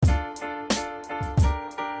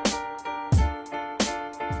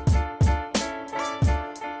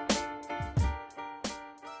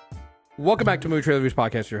Welcome back to Movie Trailer Reviews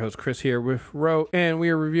Podcast. Your host Chris here with Ro, and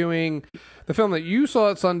we are reviewing the film that you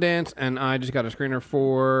saw at Sundance, and I just got a screener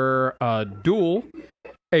for Duel.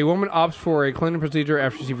 A woman opts for a cloning procedure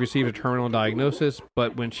after she received a terminal diagnosis,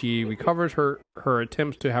 but when she recovers, her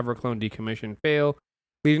attempts to have her clone decommissioned fail,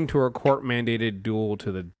 leading to her court-mandated duel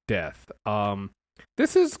to the death.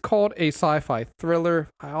 This is called a sci-fi thriller.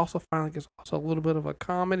 I also find like it's also a little bit of a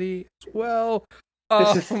comedy as well.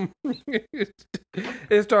 It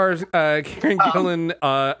stars Karen Gillan,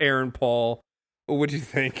 Aaron Paul. What do you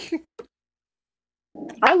think?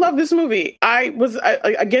 I love this movie.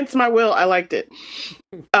 Against my will, I liked it.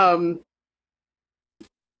 I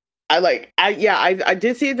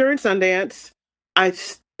did see it during Sundance. I'm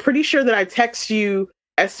pretty sure that I texted you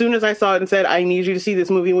as soon as I saw it and said, I need you to see this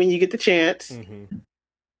movie when you get the chance.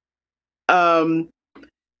 Mm-hmm.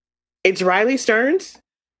 It's Riley Stearns.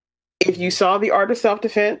 If you saw The Art of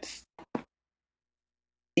Self-Defense,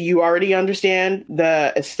 you already understand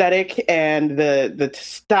the aesthetic and the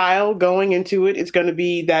style going into it. It's going to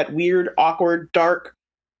be that weird, awkward, dark,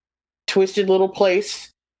 twisted little place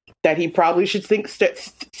that he probably should seek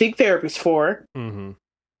therapists for. Mm-hmm.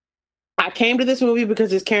 I came to this movie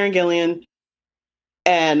because it's Karen Gillan,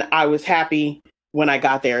 and I was happy when I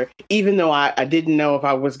got there, even though I didn't know if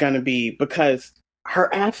I was going to be, because her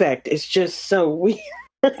affect is just so weird.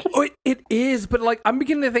 It is, but like I'm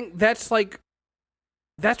beginning to think that's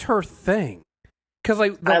her thing, because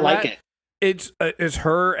like I like it. It's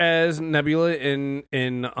her as Nebula in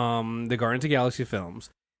the Guardians of the Galaxy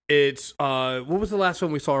films. It's what was the last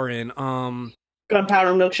film we saw her in?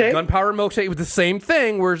 Gunpowder Milkshake. Gunpowder Milkshake was the same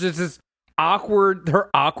thing, where it's just this her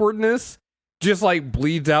awkwardness just like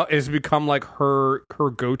bleeds out and it's become like her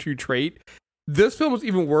go-to trait. This film was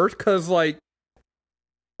even worse because like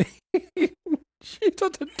she's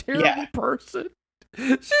such a terrible person.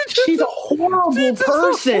 She's a horrible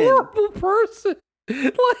person. A horrible person.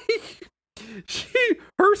 Like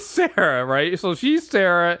her Sarah, right? So she's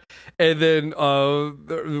Sarah, and then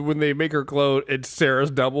when they make her clone, it's Sarah's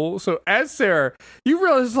double. So as Sarah, you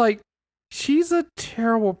realize like she's a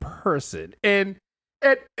terrible person, and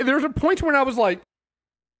there's a point when I was like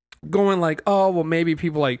going like, oh well, maybe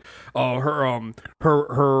people like, oh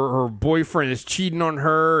her boyfriend is cheating on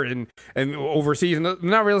her and overseas, and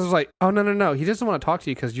then I realized I was like, oh no, he doesn't want to talk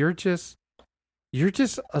to you because you're just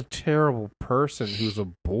a terrible person who's a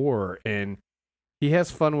bore, and he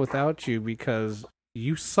has fun without you because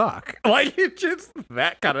you suck. Like it's just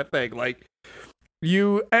that kind of thing. Like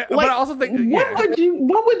you, like, but I also think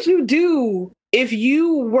what would you do if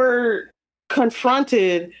you were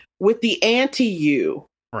confronted with the anti-you?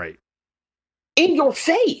 Right. In your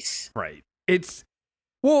face. Right. It's,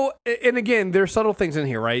 well, and again, there's subtle things in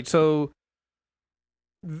here, right? So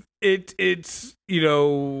it's, you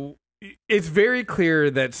know, it's very clear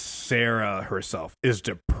that Sarah herself is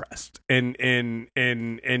depressed and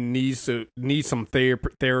needs some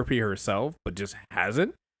therapy herself, but just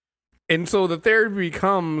hasn't. And so the therapy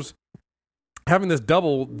becomes having this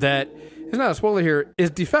double that is not a spoiler here, is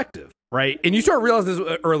defective, right? And you start realizing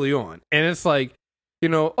this early on, and it's like, you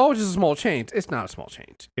know, oh, it's just a small change. It's not a small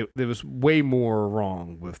change. There was way more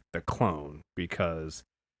wrong with the clone because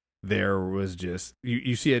there was just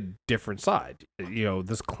you see a different side. You know,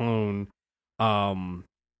 this clone starts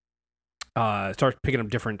picking up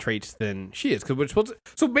different traits than she is.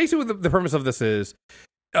 So basically, the premise of this is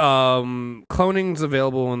cloning's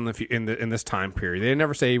available in this time period. They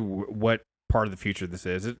never say what part of the future this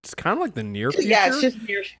is. It's kind of like the near future. Yeah, it's just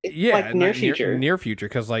near future. Near future,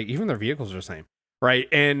 because like even their vehicles are the same. Right,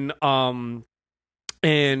 and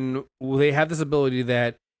they have this ability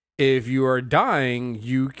that if you are dying,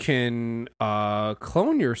 you can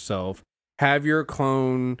clone yourself, have your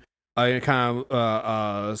clone kind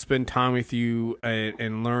of spend time with you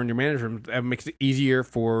and learn your management. That makes it easier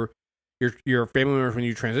for your family members when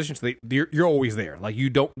you transition. So you're always there. Like they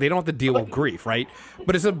don't have to deal with grief, right?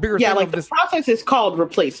 But it's a bigger thing. Like the process is called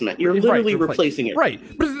replacement. You're literally replacing it, right?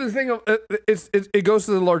 But it's the thing of it goes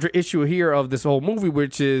to the larger issue here of this whole movie,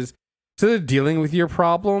 which is instead of dealing with your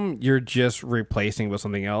problem, you're just replacing with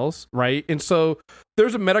something else, right? And so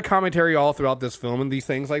there's a meta commentary all throughout this film and these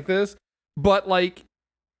things like this. But like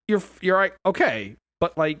you're like, okay,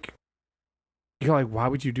 but like you're like, why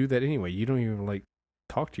would you do that anyway? You don't even like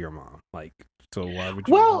talk to your mom, like, so why would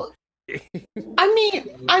you? Well,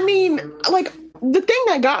 I mean, like the thing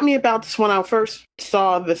that got me about this when I first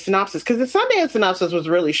saw the synopsis, because the Sundance synopsis was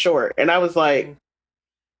really short, and I was like,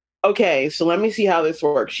 okay, so let me see how this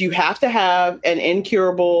works. You have to have an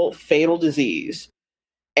incurable fatal disease,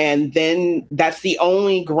 and then that's the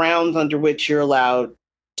only grounds under which you're allowed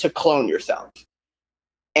to clone yourself.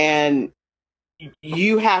 And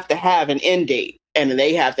you have to have an end date and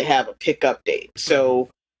they have to have a pickup date. So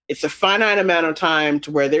it's a finite amount of time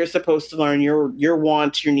to where they're supposed to learn your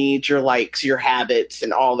wants, your needs, your likes, your habits,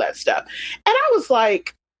 and all that stuff. And I was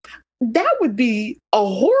like, that would be a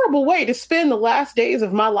horrible way to spend the last days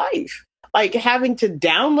of my life. Like having to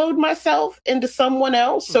download myself into someone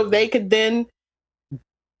else so they could then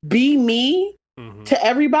be me to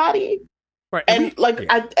everybody. Right. And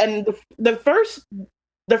the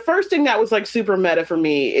first thing that was like super meta for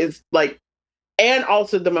me is like, and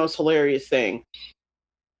also the most hilarious thing,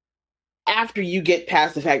 after you get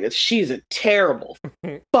past the fact that she's a terrible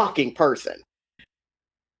fucking person,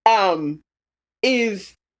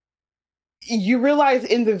 is you realize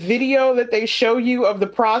in the video that they show you of the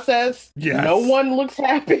process, no one looks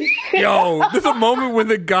happy. Yo, there's a moment when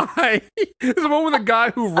the guy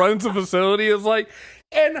who runs the facility is like,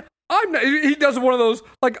 and I'm not, he does one of those,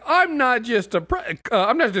 like, I'm not just the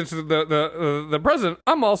president,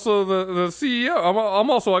 I'm also the CEO, I'm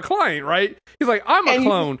also a client, right? He's like, I'm a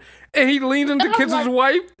clone. And he leans into Kids'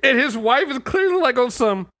 wife, and his wife is clearly like on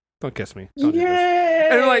some, don't kiss me. Don't do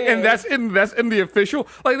this. And that's in the official.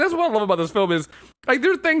 Like, that's what I love about this film is, like,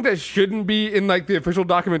 there's things that shouldn't be in like the official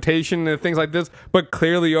documentation and things like this, but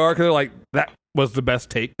clearly are, because they're like, that was the best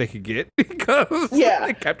take they could get because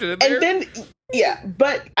they kept it in there. And then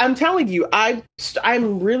but I'm telling you, I'm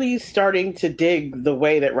really starting to dig the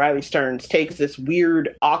way that Riley Stearns takes this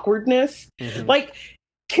weird awkwardness. Like,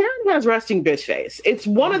 Karen has resting bitch face. It's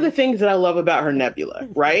one of the things that I love about her Nebula,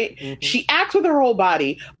 right? She acts with her whole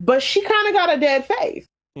body, but she kind of got a dead face.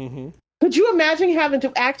 Could you imagine having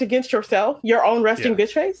to act against yourself, your own resting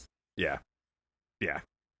bitch face? Yeah.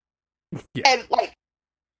 And like,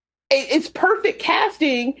 it's perfect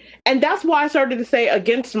casting, and that's why I started to say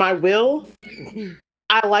against my will,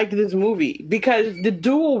 I liked this movie, because the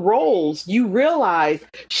dual roles, you realize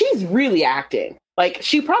she's really acting. Like,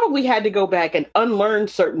 she probably had to go back and unlearn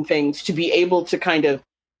certain things to be able to kind of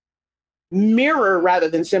mirror rather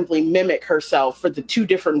than simply mimic herself for the two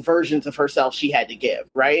different versions of herself she had to give,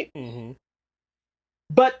 right?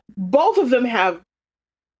 But both of them have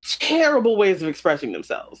terrible ways of expressing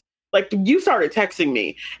themselves. Like, you started texting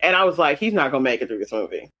me, and I was like, he's not going to make it through this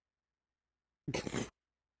movie.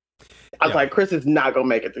 I was like, Chris is not going to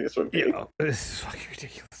make it through this movie. This is fucking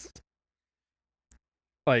ridiculous.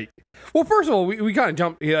 Like, well, first of all, we kind of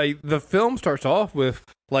jumped. The film starts off with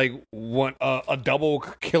like a double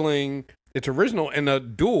killing its original and a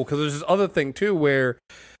duel, because there's this other thing too where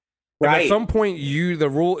at some point the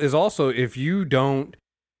rule is also if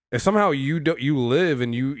somehow you live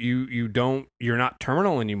and you're not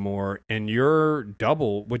terminal anymore and you're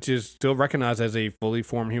double, which is still recognized as a fully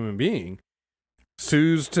formed human being,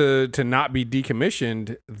 sues to not be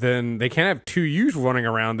decommissioned, then they can't have two yous running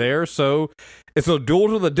around there. So it's a duel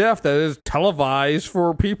to the death that is televised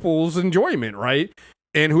for people's enjoyment, right?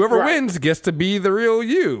 And whoever wins gets to be the real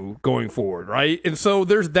you going forward, right? And so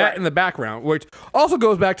there's that in the background, which also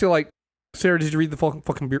goes back to like, Sarah, did you read the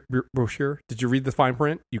fucking brochure? Did you read the fine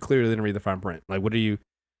print? You clearly didn't read the fine print. Like, what do you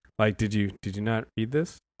like? Did you not read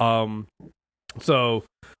this? So,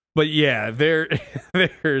 but yeah, there's.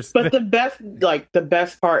 But the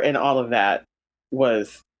best part in all of that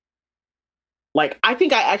was, like, I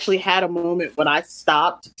think I actually had a moment when I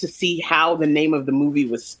stopped to see how the name of the movie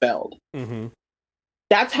was spelled.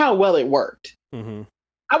 That's how well it worked.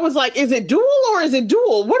 I was like, is it dual or is it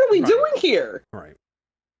dual? What are we doing here? Right.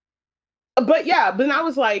 But yeah, then I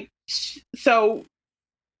was like, so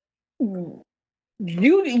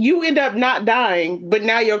you end up not dying, but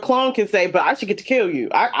now your clone can say, but I should get to kill you.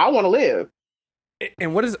 I want to live.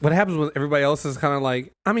 And what happens when everybody else is kind of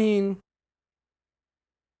like, I mean,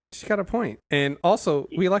 she got a point. And also,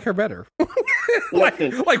 we like her better.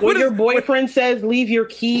 Listen, when your boyfriend says, leave your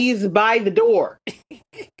keys by the door.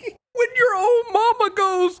 When your own mama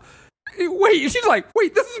goes, wait, she's like,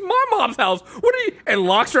 wait, this is my mom's house. What are you? And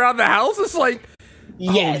locks her out of the house. It's like,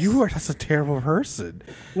 yes, you are just a terrible person.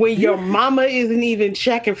 When your mama isn't even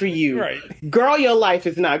checking for you, girl, your life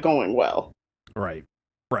is not going well. Right.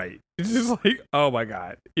 It's just like, oh my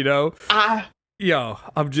god,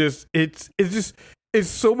 I'm just, it's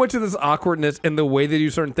so much of this awkwardness and the way they do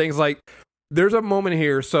certain things. Like, there's a moment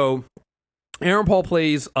here, so Aaron Paul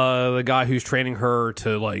plays the guy who's training her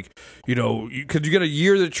to, like, because you get a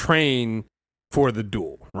year to train for the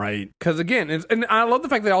duel, right? Because again, and I love the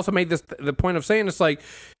fact they also made this the point of saying it's like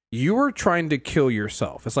you are trying to kill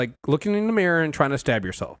yourself. It's like looking in the mirror and trying to stab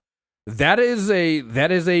yourself. That is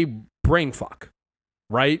a brain fuck,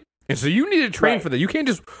 right? And so you need to train for that. You can't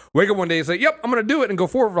just wake up one day and say, "Yep, I'm going to do it," and go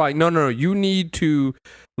forward. Like, no. You need to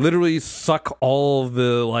literally suck all of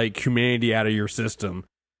the like humanity out of your system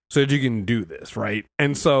so that you can do this, right?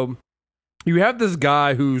 And so you have this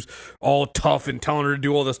guy who's all tough and telling her to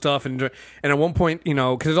do all this stuff, and at one point,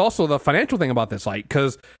 because there's also the financial thing about this, like,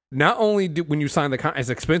 because not only when you sign the contract, it's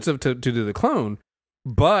expensive to do the clone,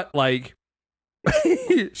 but like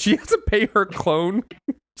she has to pay her clone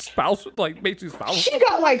spouse, like basically spouse. She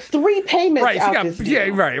got like 3 payments. Right, out this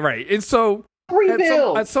deal. right, and so 3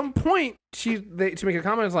 bills. At some point, she make a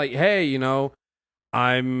comment, it's like, hey,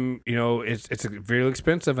 I'm, it's very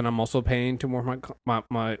expensive, and I'm also paying to more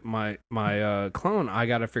my clone. I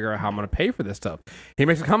got to figure out how I'm going to pay for this stuff. He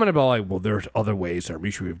makes a comment about like, well, there's other ways that are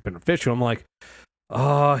mutually beneficial. I'm like,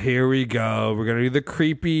 oh, here we go. We're gonna do the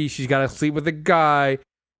creepy. She's got to sleep with a guy,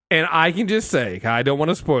 and I can just say, I don't want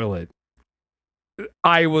to spoil it.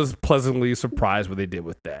 I was pleasantly surprised what they did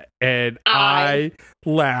with that, and I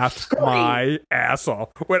laughed my ass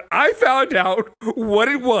off when I found out what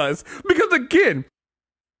it was, because again,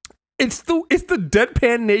 it's the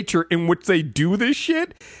deadpan nature in which they do this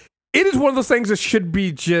shit. It is one of those things that should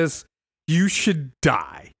be just, you should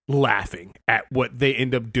die laughing at what they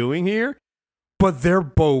end up doing here, but they're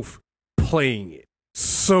both playing it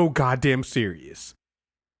so goddamn serious.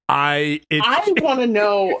 I want to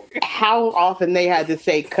know how often they had to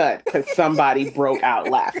say cut because somebody broke out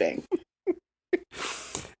laughing.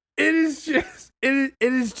 It's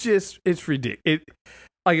ridiculous.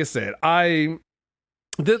 Like I said,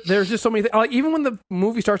 there's just so many things. Like, even when the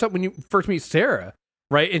movie starts up, when you first meet Sarah,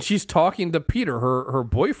 right, and she's talking to Peter, her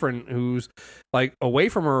boyfriend, who's like away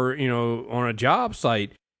from her, on a job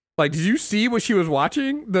site. Like, did you see what she was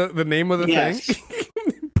watching? The name of the thing?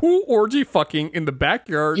 Pool orgy fucking in the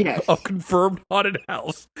backyard of confirmed haunted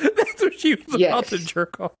house. That's what she was about to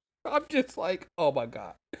jerk off. I'm just like, oh my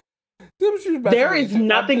god. There is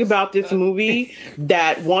nothing about this movie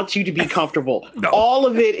that wants you to be comfortable. No. All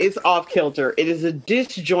of it is off kilter. It is a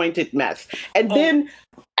disjointed mess. And then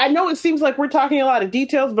I know it seems like we're talking a lot of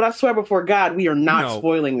details, but I swear before God, we are not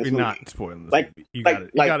spoiling this movie. We're not spoiling this movie. You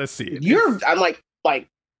gotta see it. I'm like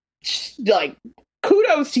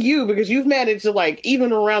kudos to you, because you've managed to, like,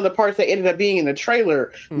 even around the parts that ended up being in the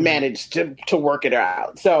trailer, managed to work it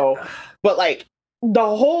out. So, but like the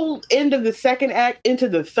whole end of the second act into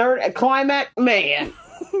the third climax, man.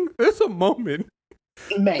 There's a moment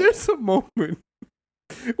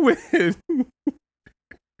when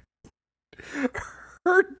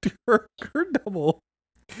her double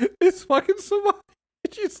is fucking somebody.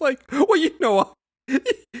 She's like, well,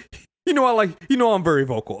 I'm very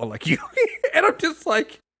vocal. I like you. And I'm just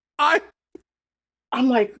like, I'm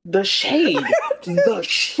like, the shade. The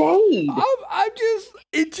shade.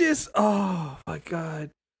 Oh my god.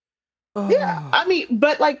 Oh. Yeah, I mean,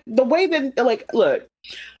 but like the way that, like, look,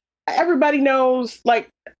 everybody knows, like,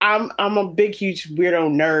 I'm a big, huge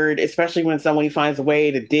weirdo nerd, especially when someone finds a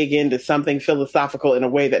way to dig into something philosophical in a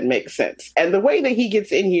way that makes sense. And the way that he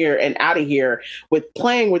gets in here and out of here with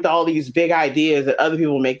playing with all these big ideas that other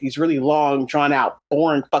people make these really long, drawn out,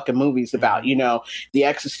 boring fucking movies about, the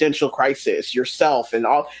existential crisis, yourself, and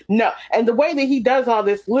all. No. And the way that he does all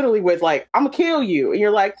this literally with, like, I'm gonna kill you. And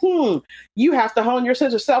you're like, you have to hone your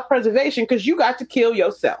sense of self-preservation because you got to kill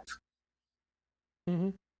yourself.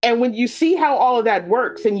 Mm-hmm. And when you see how all of that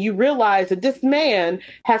works and you realize that this man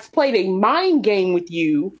has played a mind game with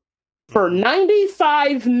you for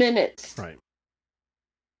 95 minutes. Right.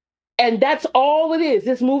 And that's all it is.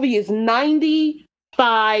 This movie is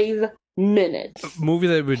 95 minutes. A movie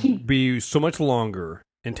that would be so much longer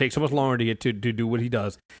and take so much longer to get to do what he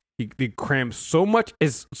does. He crams so much.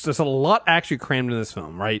 There's a lot actually crammed in this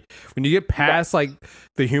film, right? When you get past like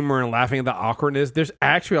the humor and laughing at the awkwardness, there's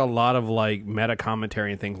actually a lot of like meta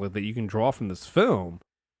commentary and things like that you can draw from this film.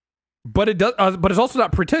 But it does, but it's also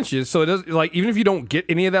not pretentious. So it does, like, even if you don't get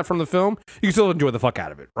any of that from the film, you can still enjoy the fuck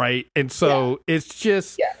out of it, right? And so it's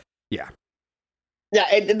just, yeah.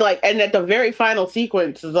 And at the very final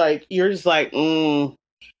sequence, like, you're just like,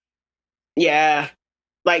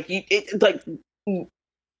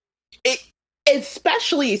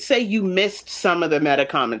 especially say you missed some of the meta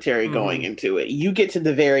commentary going into it. You get to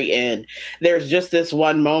the very end. There's just this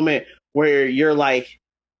one moment where you're like,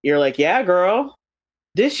 yeah, girl,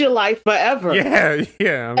 this your life forever. Yeah. I mean,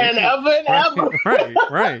 and ever.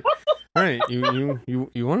 Right.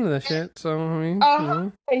 You wanted that shit, so I mean,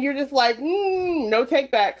 and you're just like, no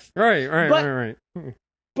takebacks. Right.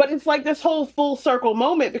 But it's like this whole full circle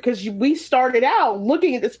moment because we started out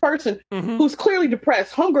looking at this person who's clearly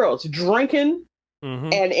depressed. Homegirl's drinking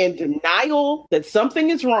and in denial that something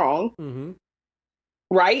is wrong.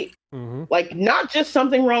 Right? Mm-hmm. Like, not just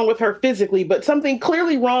something wrong with her physically, but something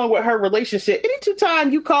clearly wrong with her relationship.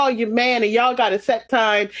 Anytime you call your man and y'all got a set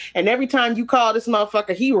time, and every time you call this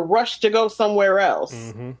motherfucker, he will rush to go somewhere else.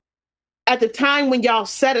 Mm-hmm. At the time when y'all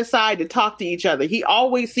set aside to talk to each other, he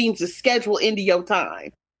always seems to schedule into your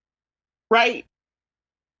time. Right?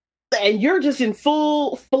 And you're just in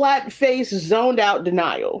full, flat face, zoned out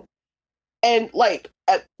denial. And like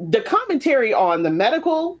the commentary on the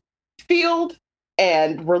medical field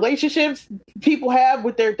and relationships people have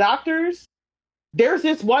with their doctors, there's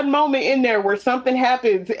this one moment in there where something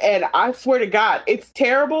happens, and I swear to God, it's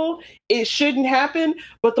terrible. It shouldn't happen.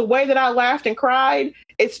 But the way that I laughed and cried,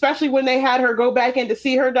 especially when they had her go back in to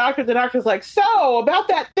see her doctor, the doctor's like, so about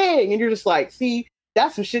that thing. And you're just like, see,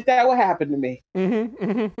 that's some shit that would happen to me. Mm-hmm.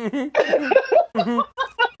 Mm-hmm. Mm-hmm.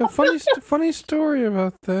 A funny story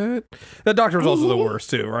about that. That doctor was also the worst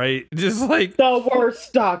too, right? Just like the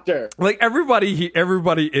worst doctor. Like everybody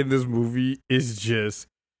in this movie is just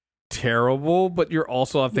terrible, but you're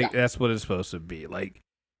also, I think that's what it's supposed to be. Like,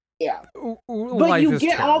 yeah. But you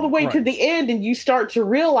get all the way to the end, and you start to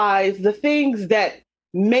realize the things that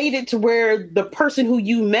made it to where the person who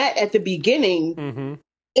you met at the beginning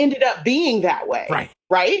ended up being that way.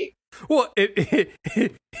 Right? Well, it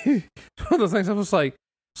one of those things I was like,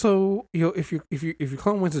 so if your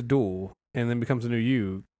clone wins a duel and then becomes a new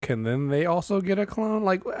you, can then they also get a clone?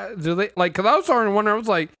 Like, do they like? Because I was starting to wonder. I was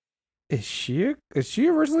like, is she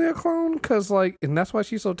originally a clone? Because like, and that's why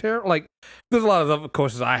she's so terrible. Like, there's a lot of other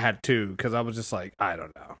questions I had too. Because I was just like, I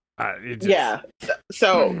don't know. Yeah.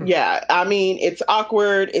 So yeah, I mean, it's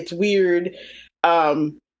awkward. It's weird.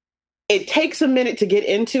 It takes a minute to get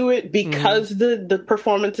into it because the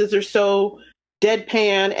performances are so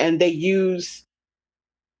deadpan, and they use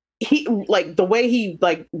the way he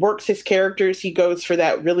like works his characters. He goes for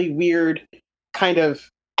that really weird kind of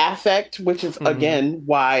affect, which is again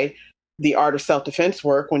why the art of self-defense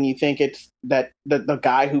work. When you think it's that the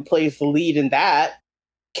guy who plays the lead in that,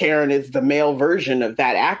 Karen, is the male version of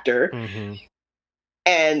that actor.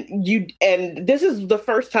 And this is the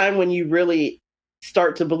first time when you really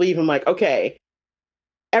start to believe him, like, okay,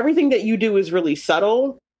 everything that you do is really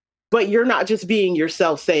subtle, but you're not just being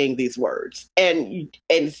yourself saying these words. And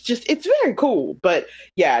it's very cool. But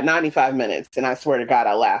yeah, 95 minutes. And I swear to God,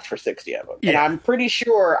 I laughed for 60 of them. Yeah. And I'm pretty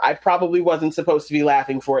sure I probably wasn't supposed to be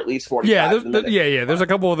laughing for at least 45 minutes. There's a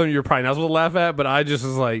couple of them you're probably not supposed to laugh at, but I just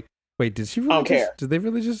was like, wait, did she really did they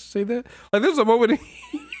really just say that? Like, there's a moment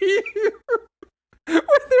here where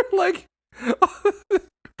they're like,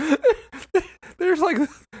 there's like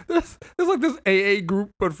this AA group,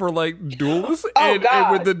 but for like duels,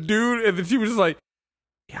 and with the dude, and then she was just like,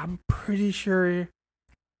 yeah, I'm pretty sure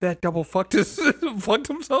that double fucked himself.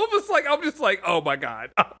 It's like, I'm just like, oh my God,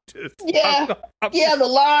 the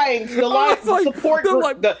lines, the support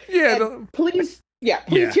group, please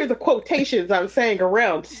hear the quotations I'm saying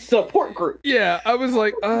around support group. Yeah, I was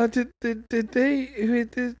like, did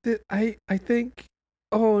I think.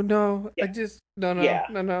 Oh no! Yeah. I just no.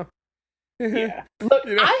 Yeah. Look,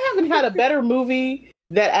 I haven't had a better movie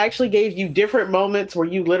that actually gave you different moments where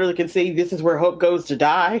you literally can see this is where Hope goes to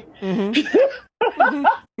die.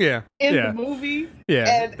 Yeah. In the movie.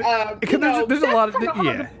 Yeah. And there's a lot of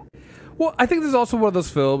Well, I think this is also one of those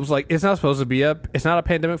films, like, it's not supposed to be it's not a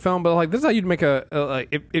pandemic film, but like, this is how you'd make it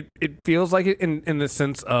feels like it in the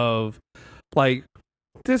sense of like,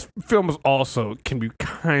 this film is also can be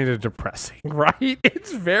kind of depressing, right?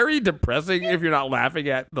 It's very depressing if you're not laughing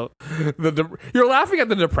at you're laughing at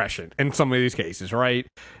the depression in some of these cases, right?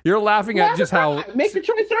 You're laughing at just how make the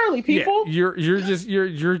choice early, people. Yeah,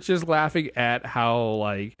 you're just laughing at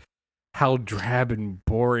how drab and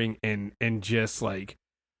boring and just like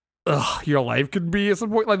your life could be at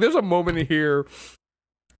some point. Like, there's a moment in here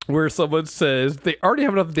where someone says they already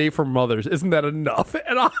have enough day for mothers. Isn't that enough?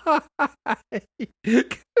 And I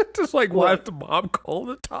just like, why does the mom call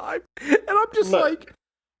the time? And I'm just like,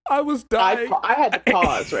 I was dying. I had to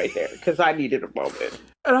pause right there because I needed a moment.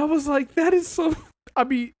 And I was like, that is so. I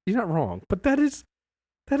mean, you're not wrong, but that is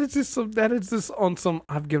just on some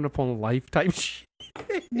I've given up on life type shit.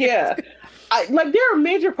 Yeah. There are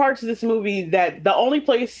major parts of this movie that the only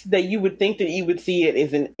place that you would think that you would see it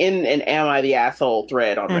is in an Am I the Asshole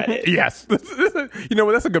thread on Reddit. Yes. You know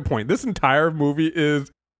what? That's a good point. This entire movie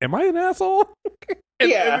is, am I an asshole?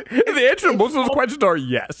 And the answer to most of those questions are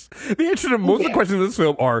yes. The answer to most of the questions in this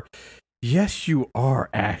film are, yes, you are,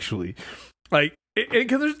 actually. Like,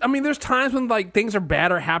 because there's times when like things are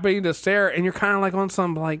bad or happening to Sarah, and you're kind of like on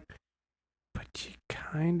some like, but you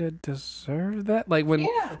kind of deserve that. Like when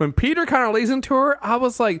Peter kind of lays into her, I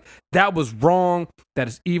was like, that was wrong. That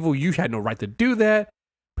is evil. You had no right to do that.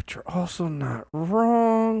 but you're also not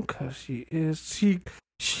wrong because she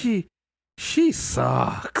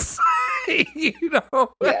sucks.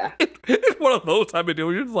 Yeah. It's one of those type of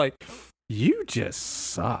deals. You're just like, you just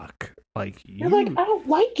suck. Like You're like, I don't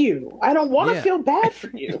like you. I don't want to feel bad for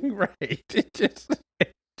you. Right. It just.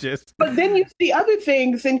 But then you see other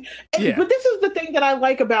things, but this is the thing that I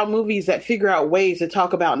like about movies that figure out ways to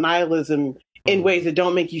talk about nihilism in ways that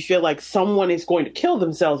don't make you feel like someone is going to kill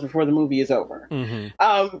themselves before the movie is over.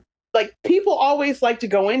 Like people always like to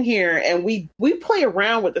go in here and we play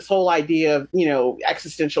around with this whole idea of,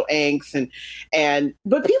 existential angst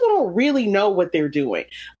but people don't really know what they're doing.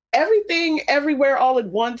 Everything, everywhere, all at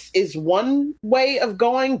once is one way of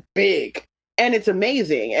going big. And it's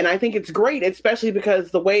amazing. And I think it's great, especially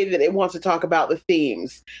because the way that it wants to talk about the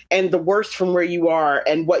themes and the worst from where you are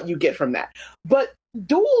and what you get from that. But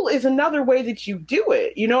Duel is another way that you do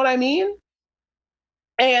it. You know what I mean?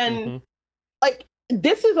 And like,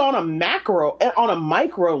 this is on a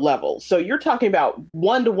micro level. So you're talking about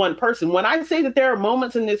one-to-one person. When I say that there are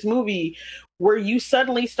moments in this movie where you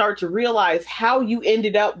suddenly start to realize how you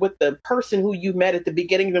ended up with the person who you met at the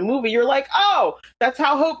beginning of the movie, you're like, oh, that's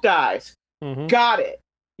how Hope dies. Got it.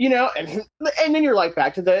 And then you're like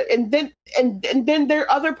back to and then there are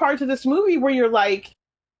other parts of this movie where you're like,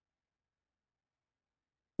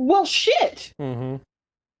 well, shit. And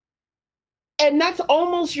that's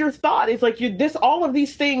almost your thought. It's like all of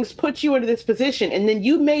these things put you into this position, and then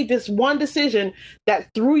you made this one decision that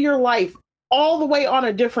threw your life all the way on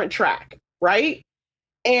a different track, right?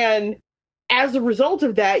 And as a result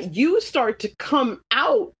of that, you start to come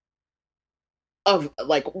out of,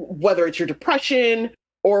 like, whether it's your depression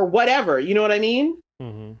or whatever, you know what I mean?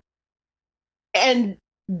 And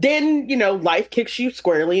then, life kicks you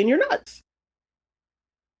squarely in your nuts.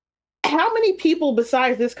 How many people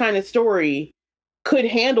besides this kind of story could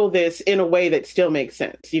handle this in a way that still makes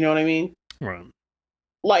sense? You know what I mean? Right.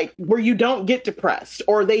 Like, where you don't get depressed,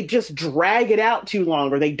 or they just drag it out too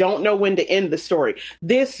long, or they don't know when to end the story.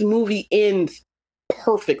 This movie ends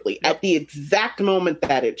perfectly at the exact moment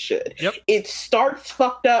that it should. It starts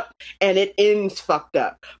fucked up and it ends fucked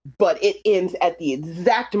up, but it ends at the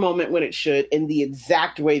exact moment when it should, in the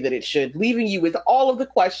exact way that it should, leaving you with all of the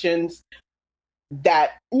questions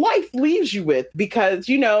that life leaves you with, because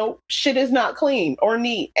shit is not clean or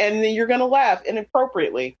neat, and then you're gonna laugh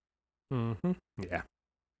inappropriately. Yeah.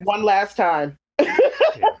 One last time.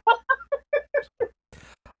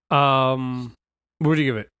 What would you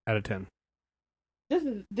give it out of 10?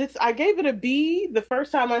 This I gave it a B the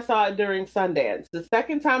first time I saw it during Sundance. The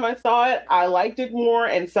second time I saw it, I liked it more,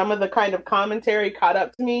 and some of the kind of commentary caught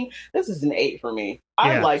up to me. This is an 8 for me.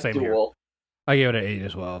 I like Duel. Here. I gave it an 8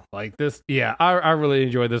 as well. Like this, I really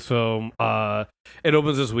enjoyed this film. It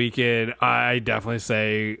opens this weekend. I definitely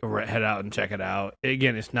say head out and check it out.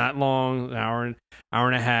 Again, it's not long, an hour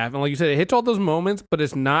and a half, and like you said, it hits all those moments, but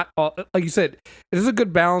it's not all, like you said. It is a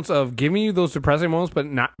good balance of giving you those depressing moments, but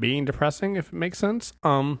not being depressing, if it makes sense.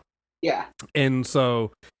 Yeah. And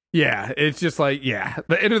so, it's just like,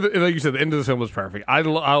 the end of like you said, the end of the film was perfect. I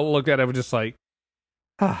looked at it, I was just like,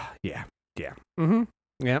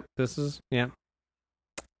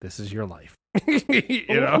 this is your life.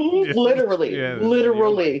 Literally.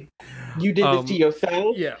 You did this to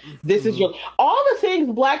yourself. This is your, all the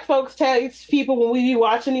things Black folks tell people when we be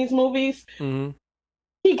watching these movies.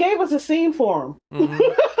 He gave us a scene for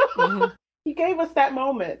him. He gave us that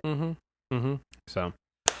moment. So,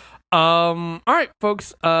 all right,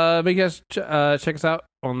 folks. Make you guys check us out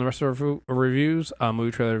on the rest of our reviews,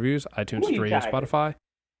 movie trailer reviews, iTunes, Stitcher, Spotify.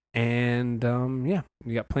 And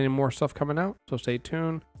we got plenty more stuff coming out, so stay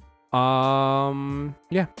tuned. So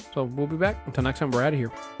we'll be back. Until next time, we're out of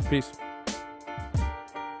here. Peace.